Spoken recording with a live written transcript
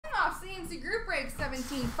CNC Group Break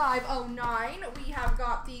 17509. We have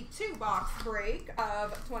got the 2-box break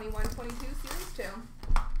of 21-22 Series 2.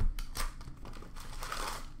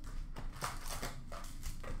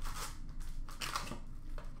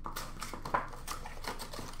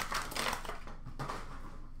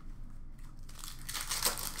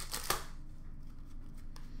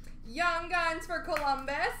 Young Guns for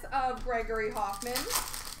Columbus of Gregory Hoffman.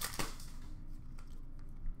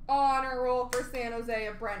 Honor Roll for San Jose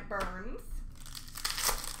of Brent Burns.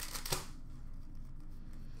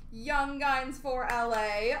 Young Guns for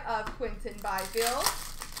LA of Quinton Byfield.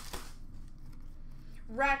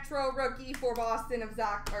 Retro Rookie for Boston of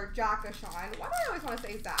Jack Ashon. Why do I always want to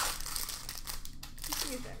say Zach?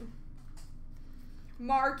 Confusing.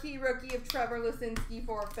 Marquee Rookie of Trevor Lisinski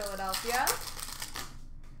for Philadelphia.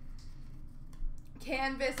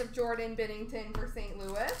 Canvas of Jordan Binnington for St.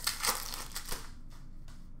 Louis.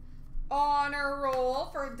 Honor Roll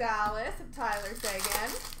for Dallas of Tyler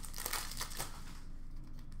Seguin.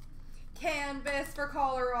 Canvas for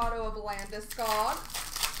Colorado of Landeskog.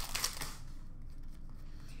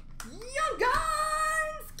 Young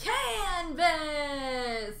Guns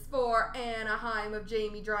Canvas for Anaheim of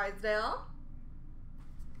Jamie Drysdale.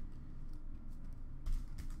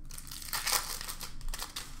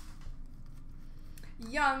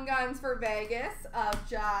 Young Guns for Vegas of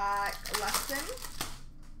Jack Leston.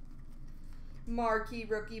 Marquee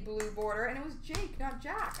Rookie Blue Border. And it was Jake, not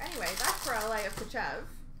Jack. Anyway, that's for LA of Kachev.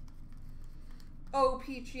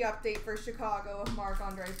 OPG Update for Chicago of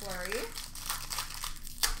Marc-Andre Fleury.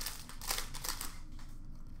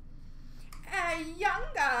 Young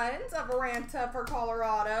Guns of Ranta for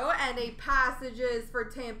Colorado. And a Passages for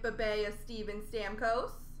Tampa Bay of Steven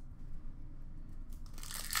Stamkos.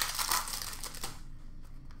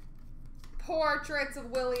 Portraits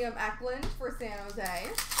of William Eklund for San Jose.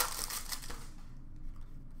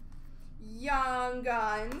 Young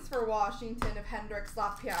Guns for Washington of Hendrix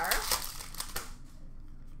Lapierre.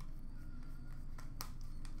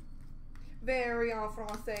 Variant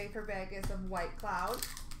Francais for Vegas of White Cloud.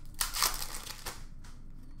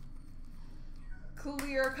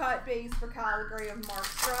 Clear Cut Base for Calgary of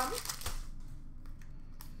Markstrom.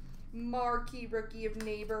 Marquee Rookie of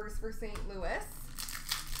Neighbors for St. Louis.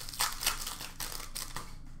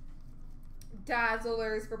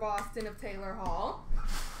 Dazzlers for Boston of Taylor Hall.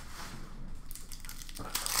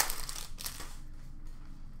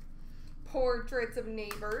 Portraits of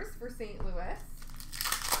Neighbors for St. Louis.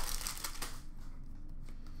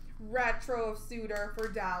 Retro of Suter for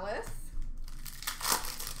Dallas.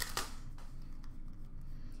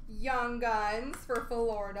 Young Guns for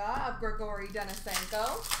Florida of Grigory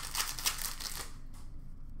Denisenko.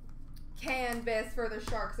 Canvas for the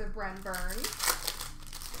Sharks of Brent Burns.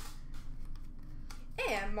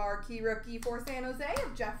 And Marquee Rookie for San Jose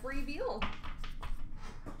of Jeffrey Veal.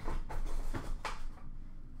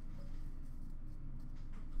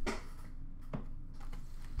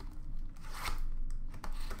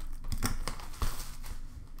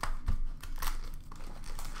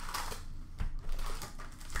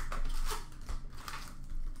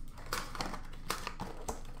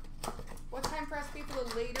 What time for us to be for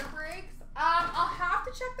the later breaks? I'll have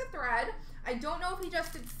to check the thread. I don't know if he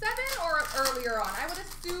just did 7 or earlier on. I would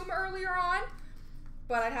assume earlier on,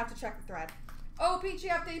 but I'd have to check the thread. OPG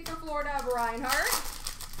Update for Florida of Reinhardt.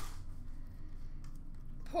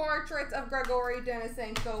 Portraits of Grigory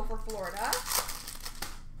Denisenko for Florida.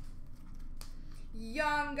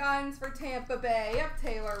 Young Guns for Tampa Bay of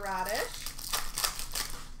Taylor Radish.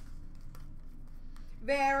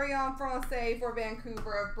 Variant Francais for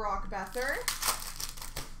Vancouver of Brock Besser.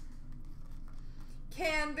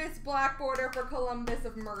 Canvas Black Border for Columbus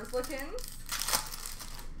of Merzlikins.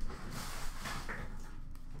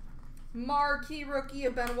 Marquee Rookie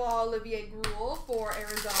of Benoit Olivier Gruel for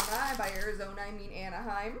Arizona. And by Arizona, I mean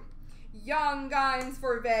Anaheim. Young Guns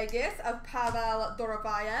for Vegas of Pavel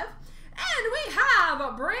Dorofeyev. And we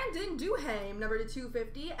have Brandon Duhaime, number to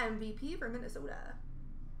 250, MVP for Minnesota.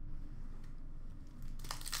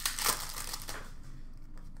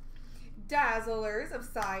 Dazzlers of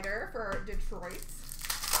Cider for Detroit.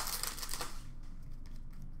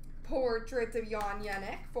 Portraits of Jan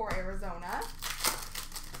Jenik for Arizona.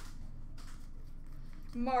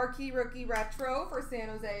 Marquee Rookie Retro for San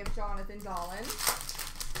Jose of Jonathan Dahlen.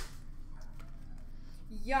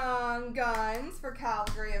 Young Guns for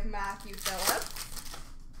Calgary of Matthew Phillips.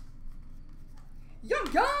 Young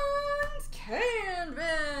Guns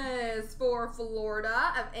Canvas for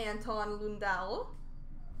Florida of Anton Lundell.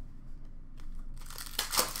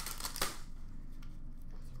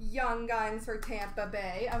 Young Guns for Tampa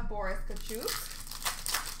Bay of Boris Kachuk.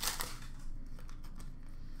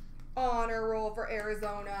 Honor roll for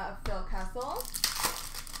Arizona of Phil Kessel.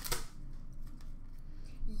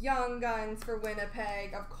 Young Guns for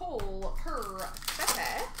Winnipeg of Cole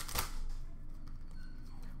Percepe.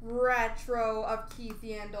 Retro of Keith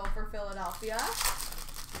Yandel for Philadelphia.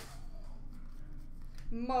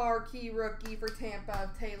 Marquee Rookie for Tampa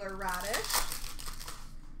of Taylor Radish.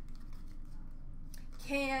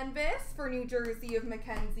 Canvas for New Jersey of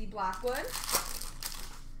Mackenzie Blackwood.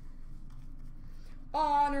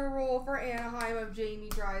 Honor roll for Anaheim of Jamie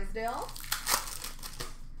Drysdale.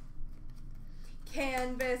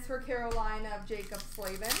 Canvas for Carolina of Jacob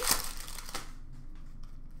Slavin.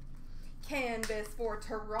 Canvas for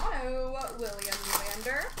Toronto, William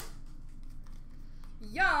Nylander.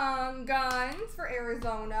 Young Guns for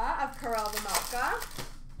Arizona of Karel Vejmelka.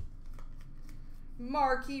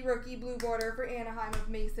 Marquee Rookie Blue Border for Anaheim of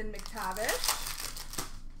Mason McTavish.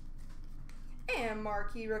 And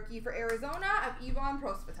Marquee Rookie for Arizona of Ivan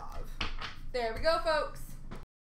Prosvetov. There we go, folks.